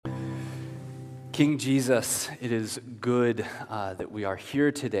King Jesus, it is good that we are here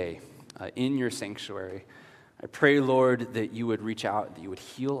today in your sanctuary. I pray, Lord, that you would reach out, that you would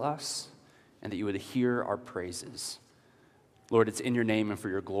heal us, and that you would hear our praises. Lord, it's in your name and for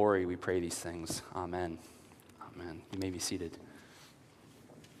your glory we pray these things. Amen. Amen. You may be seated.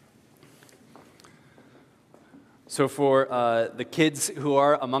 So for the kids who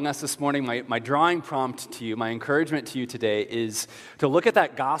are among us this morning, my drawing prompt to you, my encouragement to you today is to look at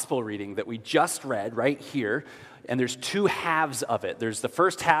that gospel reading that we just read right here, and there's two halves of it. There's the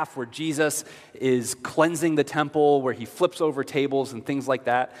first half where Jesus is cleansing the temple, where he flips over tables and things like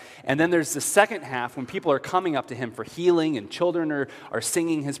that. And then there's the second half when people are coming up to him for healing and children are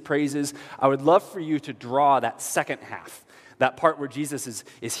singing his praises. I would love for you to draw that second half, that part where Jesus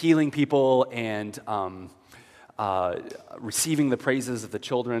is healing people and receiving the praises of the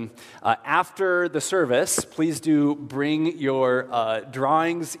children. After the service, please do bring your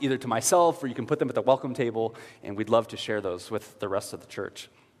drawings either to myself or you can put them at the welcome table, and we'd love to share those with the rest of the church.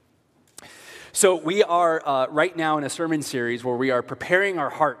 So we are right now in a sermon series where we are preparing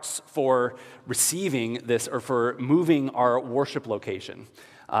our hearts for receiving this or for moving our worship location.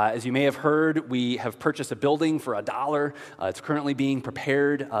 As you may have heard, we have purchased a building for $1. It's currently being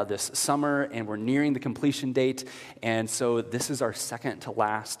prepared this summer, and we're nearing the completion date. And so this is our second to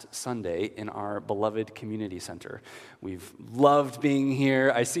last Sunday in our beloved community center. We've loved being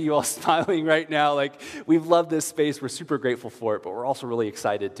here. I see you all smiling right now. Like, we've loved this space. We're super grateful for it, but we're also really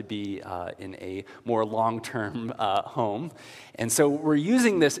excited to be in a more long-term home. And so we're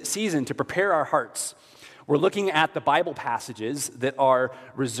using this season to prepare our hearts. We're looking at the Bible passages that are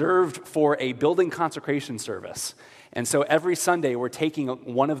reserved for a building consecration service. And so every Sunday, we're taking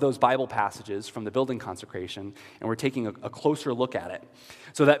one of those Bible passages from the building consecration, and we're taking a closer look at it.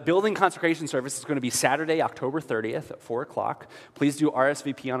 So that building consecration service is going to be Saturday, October 30th at 4 o'clock. Please do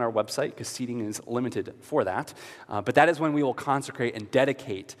RSVP on our website because seating is limited for that. But that is when we will consecrate and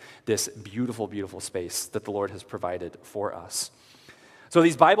dedicate this beautiful, beautiful space that the Lord has provided for us. So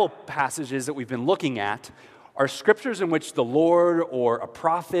these Bible passages that we've been looking at are scriptures in which the Lord or a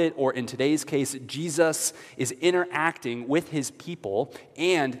prophet, or in today's case, Jesus, is interacting with his people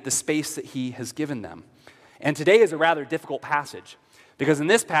and the space that he has given them. And today is a rather difficult passage because in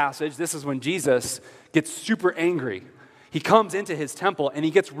this passage, this is when Jesus gets super angry. He comes into his temple and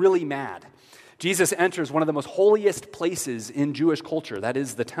he gets really mad. Jesus enters one of the most holiest places in Jewish culture, that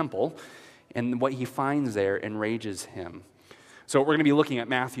is the temple, and what he finds there enrages him. So we're going to be looking at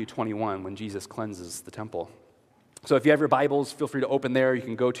Matthew 21 when Jesus cleanses the temple. So if you have your Bibles, feel free to open there. You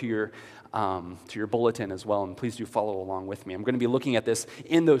can go to your bulletin as well, and please do follow along with me. I'm going to be looking at this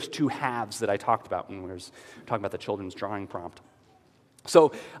in those two halves that I talked about when we were talking about the children's drawing prompt.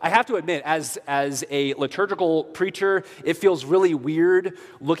 So I have to admit, as a liturgical preacher, it feels really weird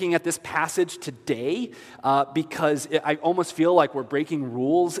looking at this passage today because I almost feel like we're breaking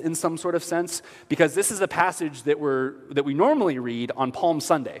rules in some sort of sense, because this is a passage that we normally read on Palm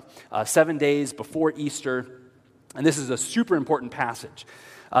Sunday, 7 days before Easter, and this is a super important passage.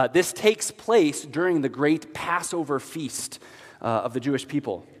 This takes place during the great Passover feast of the Jewish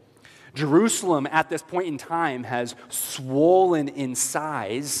people. Jerusalem at this point in time has swollen in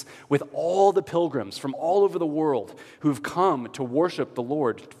size with all the pilgrims from all over the world who've come to worship the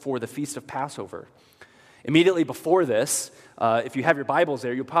Lord for the Feast of Passover. Immediately before this, if you have your Bibles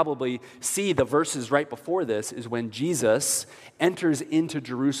there, you'll probably see the verses right before this is when Jesus enters into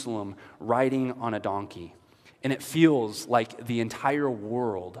Jerusalem riding on a donkey. And it feels like the entire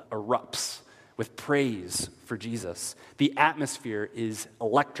world erupts with praise for Jesus. The atmosphere is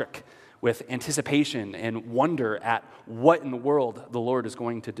electric with anticipation and wonder at what in the world the Lord is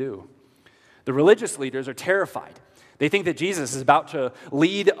going to do. The religious leaders are terrified. They think that Jesus is about to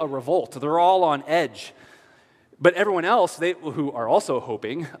lead a revolt. They're all on edge. But everyone else, who are also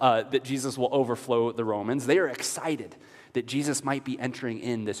hoping that Jesus will overthrow the Romans, they are excited that Jesus might be entering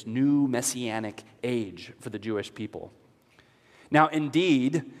in this new messianic age for the Jewish people. Now,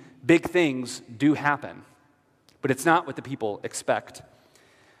 indeed, big things do happen, but it's not what the people expect.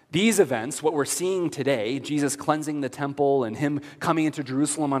 These events, what we're seeing today, Jesus cleansing the temple and him coming into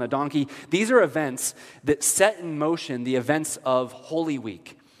Jerusalem on a donkey, these are events that set in motion the events of Holy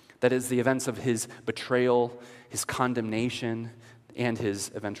Week. That is, the events of his betrayal, his condemnation, and his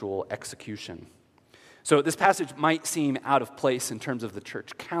eventual execution. So this passage might seem out of place in terms of the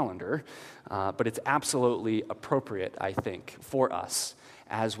church calendar, but it's absolutely appropriate, I think, for us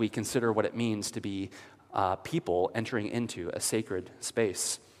as we consider what it means to be people entering into a sacred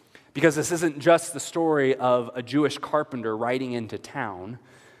space. Because this isn't just the story of a Jewish carpenter riding into town.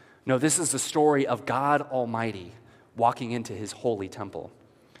 No, this is the story of God Almighty walking into his holy temple.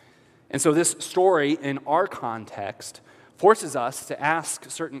 And so this story in our context forces us to ask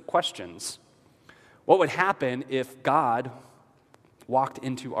certain questions. What would happen if God walked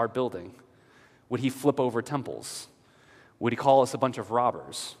into our building? Would he flip over temples? Would he call us a bunch of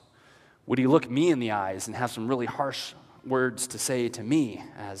robbers? Would he look me in the eyes and have some really harsh words to say to me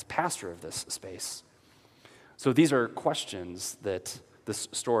as pastor of this space? So these are questions that this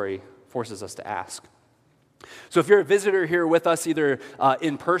story forces us to ask. So if you're a visitor here with us, either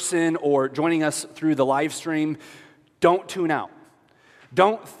in person or joining us through the live stream, don't tune out.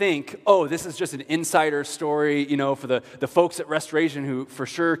 Don't think, oh, this is just an insider story, for the folks at Restoration who for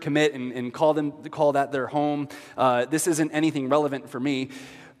sure commit and call that their home. This isn't anything relevant for me.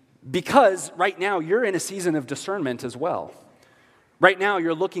 Because right now you're in a season of discernment as well. Right now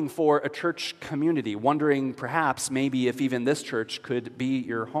you're looking for a church community, wondering perhaps maybe if even this church could be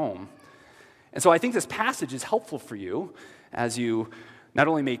your home. And so I think this passage is helpful for you as you not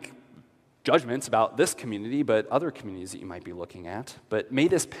only make judgments about this community, but other communities that you might be looking at. But may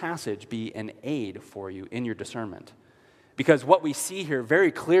this passage be an aid for you in your discernment. Because what we see here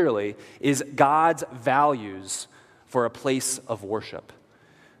very clearly is God's values for a place of worship,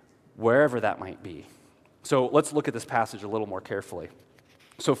 wherever that might be. So let's look at this passage a little more carefully.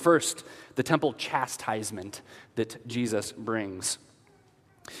 So first, the temple chastisement that Jesus brings.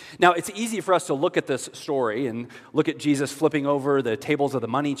 Now, it's easy for us to look at this story and look at Jesus flipping over the tables of the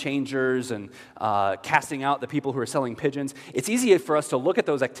money changers and casting out the people who are selling pigeons. It's easy for us to look at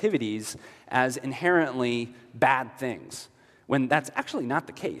those activities as inherently bad things, when that's actually not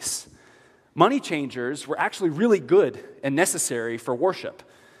the case. Money changers were actually really good and necessary for worship.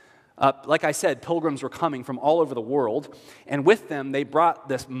 Like I said, pilgrims were coming from all over the world, and with them, they brought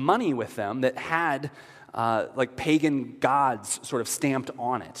this money with them that had like pagan gods sort of stamped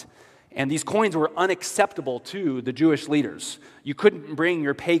on it. And these coins were unacceptable to the Jewish leaders. You couldn't bring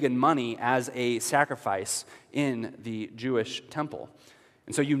your pagan money as a sacrifice in the Jewish temple.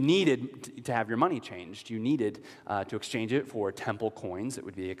 And so you needed to have your money changed. You needed to exchange it for temple coins that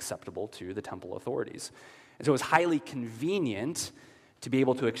would be acceptable to the temple authorities. And so it was highly convenient to be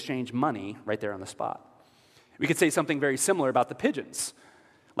able to exchange money right there on the spot. We could say something very similar about the pigeons.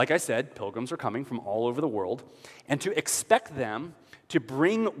 Like I said, pilgrims are coming from all over the world, and to expect them to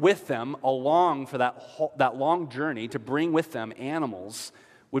bring with them along for that long journey, to bring with them animals,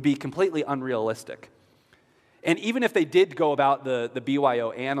 would be completely unrealistic. And even if they did go about the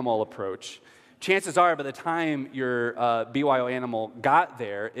BYO animal approach, chances are by the time your BYO animal got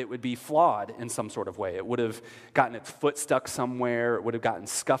there, it would be flawed in some sort of way. It would have gotten its foot stuck somewhere, it would have gotten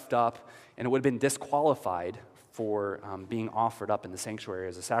scuffed up, and it would have been disqualified for being offered up in the sanctuary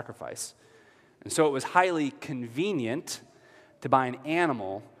as a sacrifice. And so it was highly convenient to buy an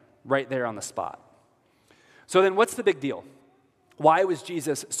animal right there on the spot. So then what's the big deal? Why was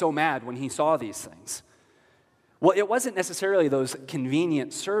Jesus so mad when he saw these things? Well, it wasn't necessarily those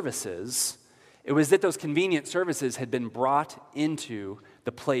convenient services. It was that those convenient services had been brought into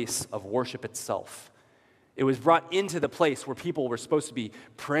the place of worship itself. It was brought into the place where people were supposed to be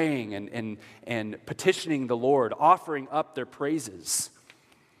praying and petitioning the Lord, offering up their praises.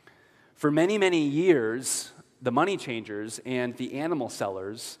 For many, many years, the money changers and the animal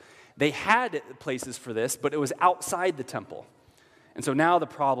sellers, they had places for this, but it was outside the temple. And so now the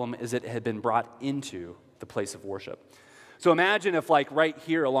problem is it had been brought into the place of worship. So imagine if, like, right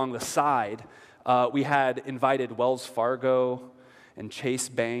here along the side, we had invited Wells Fargo and Chase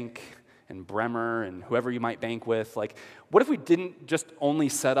Bank and Bremer and whoever you might bank with. Like, what if we didn't just only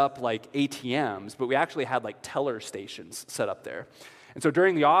set up like ATMs, but we actually had like teller stations set up there? And so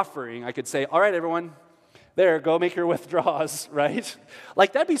during the offering, I could say, all right, everyone, there, go make your withdrawals, right?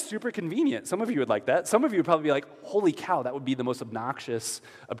 Like, that'd be super convenient. Some of you would like that. Some of you would probably be like, holy cow, that would be the most obnoxious,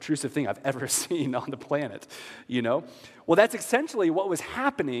 obtrusive thing I've ever seen on the planet, Well, that's essentially what was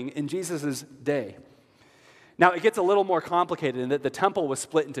happening in Jesus' day. Now, it gets a little more complicated in that the temple was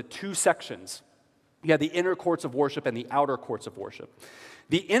split into two sections. You had the inner courts of worship and the outer courts of worship.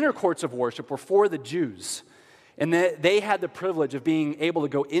 The inner courts of worship were for the Jews, and they had the privilege of being able to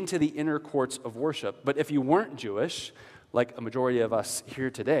go into the inner courts of worship. But if you weren't Jewish, like a majority of us here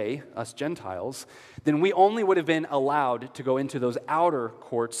today, us Gentiles, then we only would have been allowed to go into those outer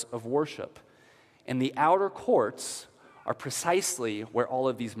courts of worship. And the outer courts are precisely where all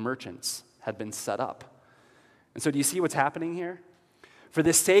of these merchants had been set up. And so do you see what's happening here? For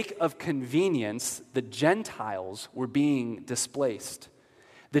the sake of convenience, the Gentiles were being displaced.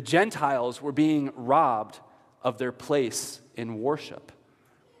 The Gentiles were being robbed of their place in worship.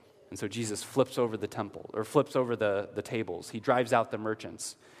 And so Jesus flips over the temple, or flips over the tables. He drives out the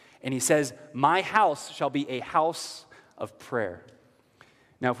merchants. And he says, my house shall be a house of prayer.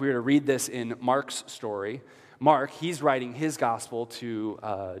 Now, if we were to read this in Mark's story, Mark, he's writing his gospel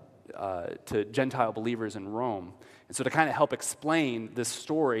to Gentile believers in Rome. And so to kind of help explain this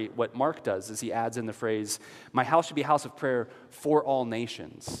story, what Mark does is he adds in the phrase, "My house should be a house of prayer for all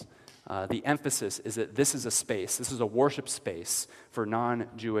nations." The emphasis is that this is a worship space for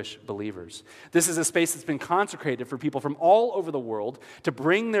non-Jewish believers. This is a space that's been consecrated for people from all over the world to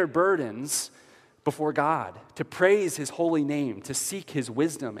bring their burdens before God, to praise his holy name, to seek his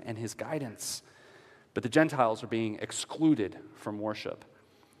wisdom and his guidance. But the Gentiles are being excluded from worship.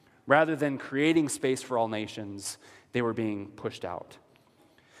 Rather than creating space for all nations, they were being pushed out.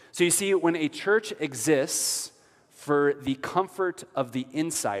 So you see, when a church exists for the comfort of the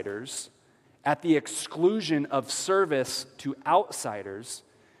insiders at the exclusion of service to outsiders,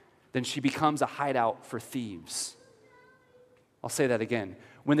 then she becomes a hideout for thieves. I'll say that again.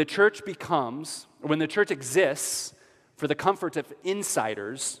 When the church exists for the comfort of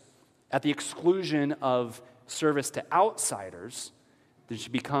insiders at the exclusion of service to outsiders, then she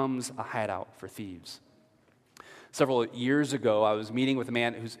becomes a hideout for thieves. Several years ago, I was meeting with a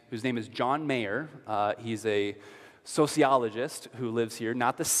man whose name is John Mayer. He's a sociologist who lives here,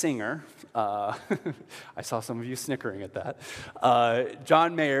 not the singer. I saw some of you snickering at that.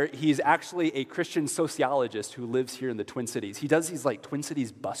 John Mayer, he's actually a Christian sociologist who lives here in the Twin Cities. He does these like Twin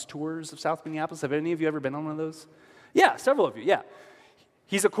Cities bus tours of South Minneapolis. Have any of you ever been on one of those? Yeah, several of you, yeah.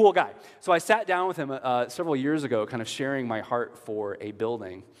 He's a cool guy. So I sat down with him several years ago, kind of sharing my heart for a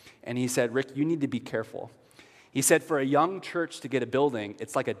building. And he said, "Rick, you need to be careful." He said, "For a young church to get a building,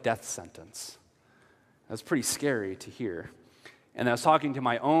 it's like a death sentence." That's pretty scary to hear. And I was talking to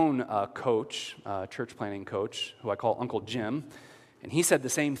my own coach, church planning coach, who I call Uncle Jim, and he said the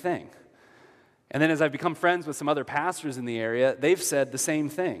same thing. And then as I've become friends with some other pastors in the area, they've said the same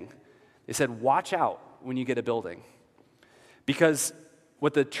thing. They said, watch out when you get a building. Because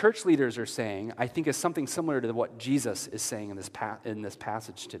what the church leaders are saying, I think, is something similar to what Jesus is saying in this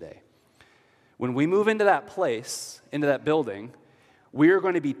passage today. When we move into that place, into that building, we are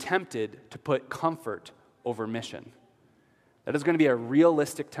going to be tempted to put comfort over mission. That is going to be a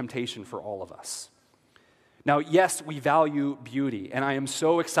realistic temptation for all of us. Now, yes, we value beauty, and I am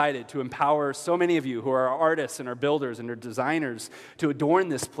so excited to empower so many of you who are artists and are builders and are designers to adorn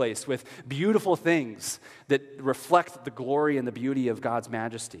this place with beautiful things that reflect the glory and the beauty of God's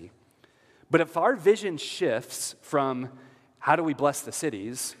majesty. But if our vision shifts from how do we bless the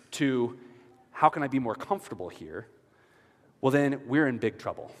cities to how can I be more comfortable here, well then we're in big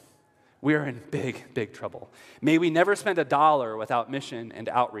trouble. We are in big, big trouble. May we never spend a dollar without mission and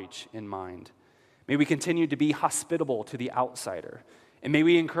outreach in mind. May we continue to be hospitable to the outsider. And may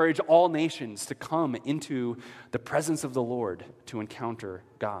we encourage all nations to come into the presence of the Lord to encounter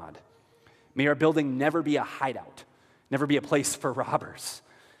God. May our building never be a hideout, never be a place for robbers,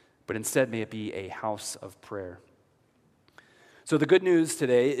 but instead may it be a house of prayer. So the good news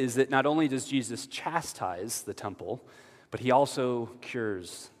today is that not only does Jesus chastise the temple, but he also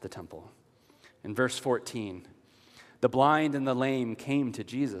cures the temple. In verse 14, the blind and the lame came to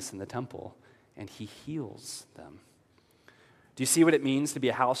Jesus in the temple, and he heals them. Do you see what it means to be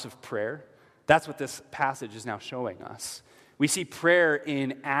a house of prayer? That's what this passage is now showing us. We see prayer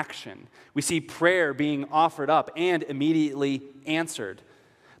in action. We see prayer being offered up and immediately answered.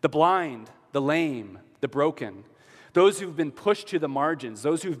 The blind, the lame, the broken, those who've been pushed to the margins,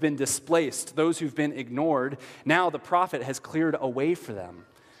 those who've been displaced, those who've been ignored, now the prophet has cleared a way for them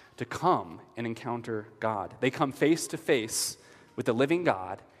to come and encounter God. They come face to face with the living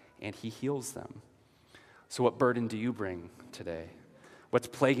God, and he heals them. So what burden do you bring today? What's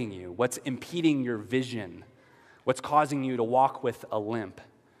plaguing you? What's impeding your vision? What's causing you to walk with a limp?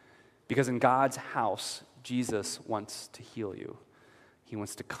 Because in God's house, Jesus wants to heal you. He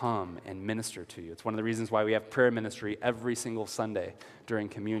wants to come and minister to you. It's one of the reasons why we have prayer ministry every single Sunday during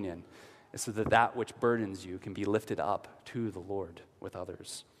communion, is so that which burdens you can be lifted up to the Lord with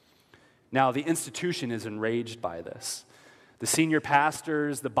others. Now, the institution is enraged by this. The senior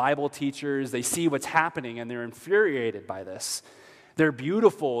pastors, the Bible teachers, they see what's happening and they're infuriated by this. They're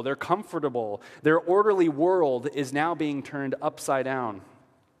beautiful, they're comfortable, their orderly world is now being turned upside down.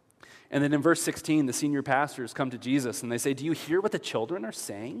 And then in verse 16, the senior pastors come to Jesus and they say, "Do you hear what the children are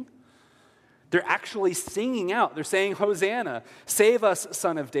saying?" They're actually singing out. They're saying, "Hosanna, save us,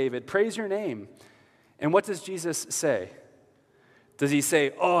 Son of David, praise your name." And what does Jesus say? Does he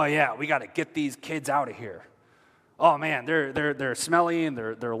say, "Oh yeah, we got to get these kids out of here. Oh man, they're smelly and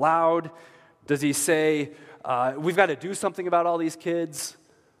they're loud"? Does he say, "We've got to do something about all these kids"?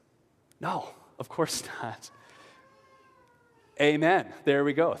 No, of course not. Amen. There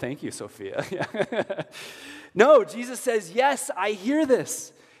we go. Thank you, Sophia. No, Jesus says, yes, I hear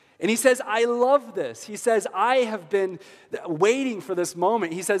this. And he says, I love this. He says, I have been waiting for this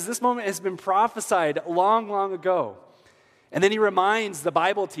moment. He says, this moment has been prophesied long, long ago. And then he reminds the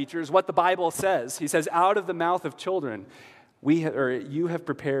Bible teachers what the Bible says. He says, out of the mouth of children, you have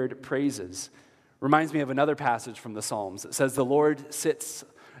prepared praises. Reminds me of another passage from the Psalms. It says, the Lord sits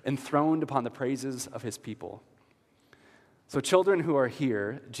enthroned upon the praises of his people. So children who are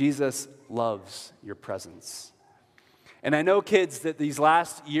here, Jesus loves your presence. And I know, kids, that this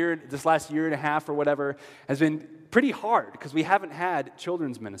last year and a half or whatever has been pretty hard because we haven't had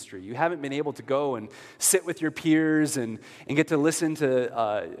children's ministry. You haven't been able to go and sit with your peers and get to listen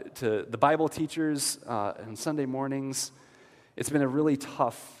to the Bible teachers on Sunday mornings. It's been a really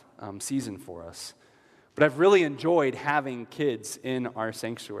tough season for us. But I've really enjoyed having kids in our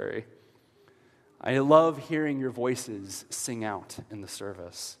sanctuary. I love hearing your voices sing out in the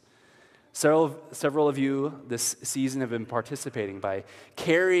service. Several of you this season have been participating by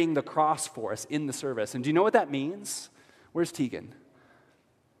carrying the cross for us in the service. And do you know what that means? Where's Tegan?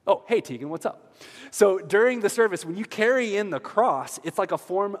 Oh, hey, Tegan, what's up? So during the service, when you carry in the cross, it's like a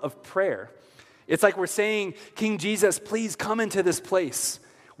form of prayer. It's like we're saying, King Jesus, please come into this place.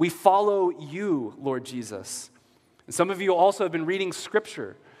 We follow you, Lord Jesus. And some of you also have been reading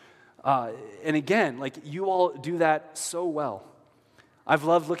Scripture. And again, like you all do that so well. I've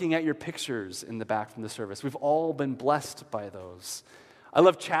loved looking at your pictures in the back from the service. We've all been blessed by those. I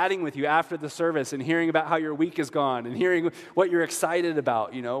love chatting with you after the service and hearing about how your week has gone and hearing what you're excited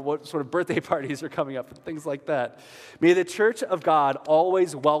about, what sort of birthday parties are coming up and things like that. May the church of God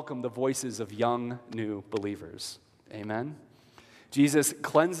always welcome the voices of young, new believers. Amen? Jesus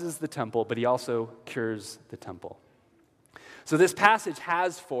cleanses the temple, but he also cures the temple. So this passage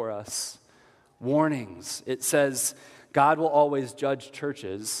has for us warnings. It says, God will always judge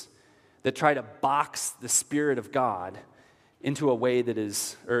churches that try to box the Spirit of God into a way that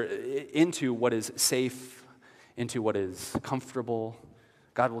is, or into what is safe, into what is comfortable.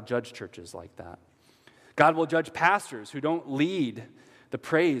 God will judge churches like that. God will judge pastors who don't lead the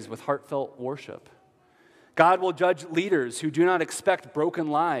praise with heartfelt worship. God will judge leaders who do not expect broken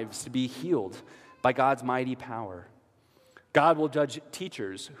lives to be healed by God's mighty power. God will judge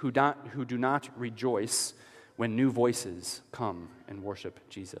teachers who do not rejoice when new voices come and worship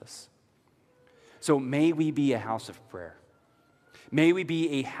Jesus. So may we be a house of prayer. May we be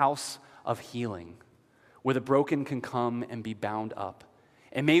a house of healing where the broken can come and be bound up.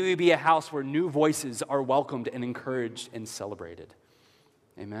 And may we be a house where new voices are welcomed and encouraged and celebrated.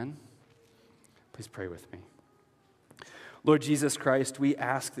 Amen? Please pray with me. Lord Jesus Christ, we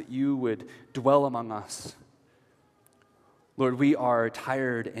ask that you would dwell among us. Lord, we are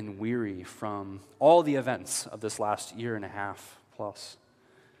tired and weary from all the events of this last year and a half plus.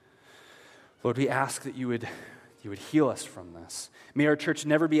 Lord, we ask that you would heal us from this. May our church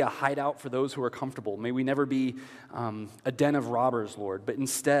never be a hideout for those who are comfortable. May we never be a den of robbers, Lord, but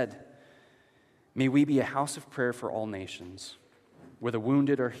instead, may we be a house of prayer for all nations, where the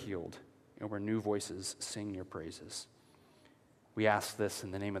wounded are healed and where new voices sing your praises. We ask this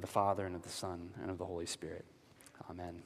in the name of the Father, and of the Son, and of the Holy Spirit. Amen.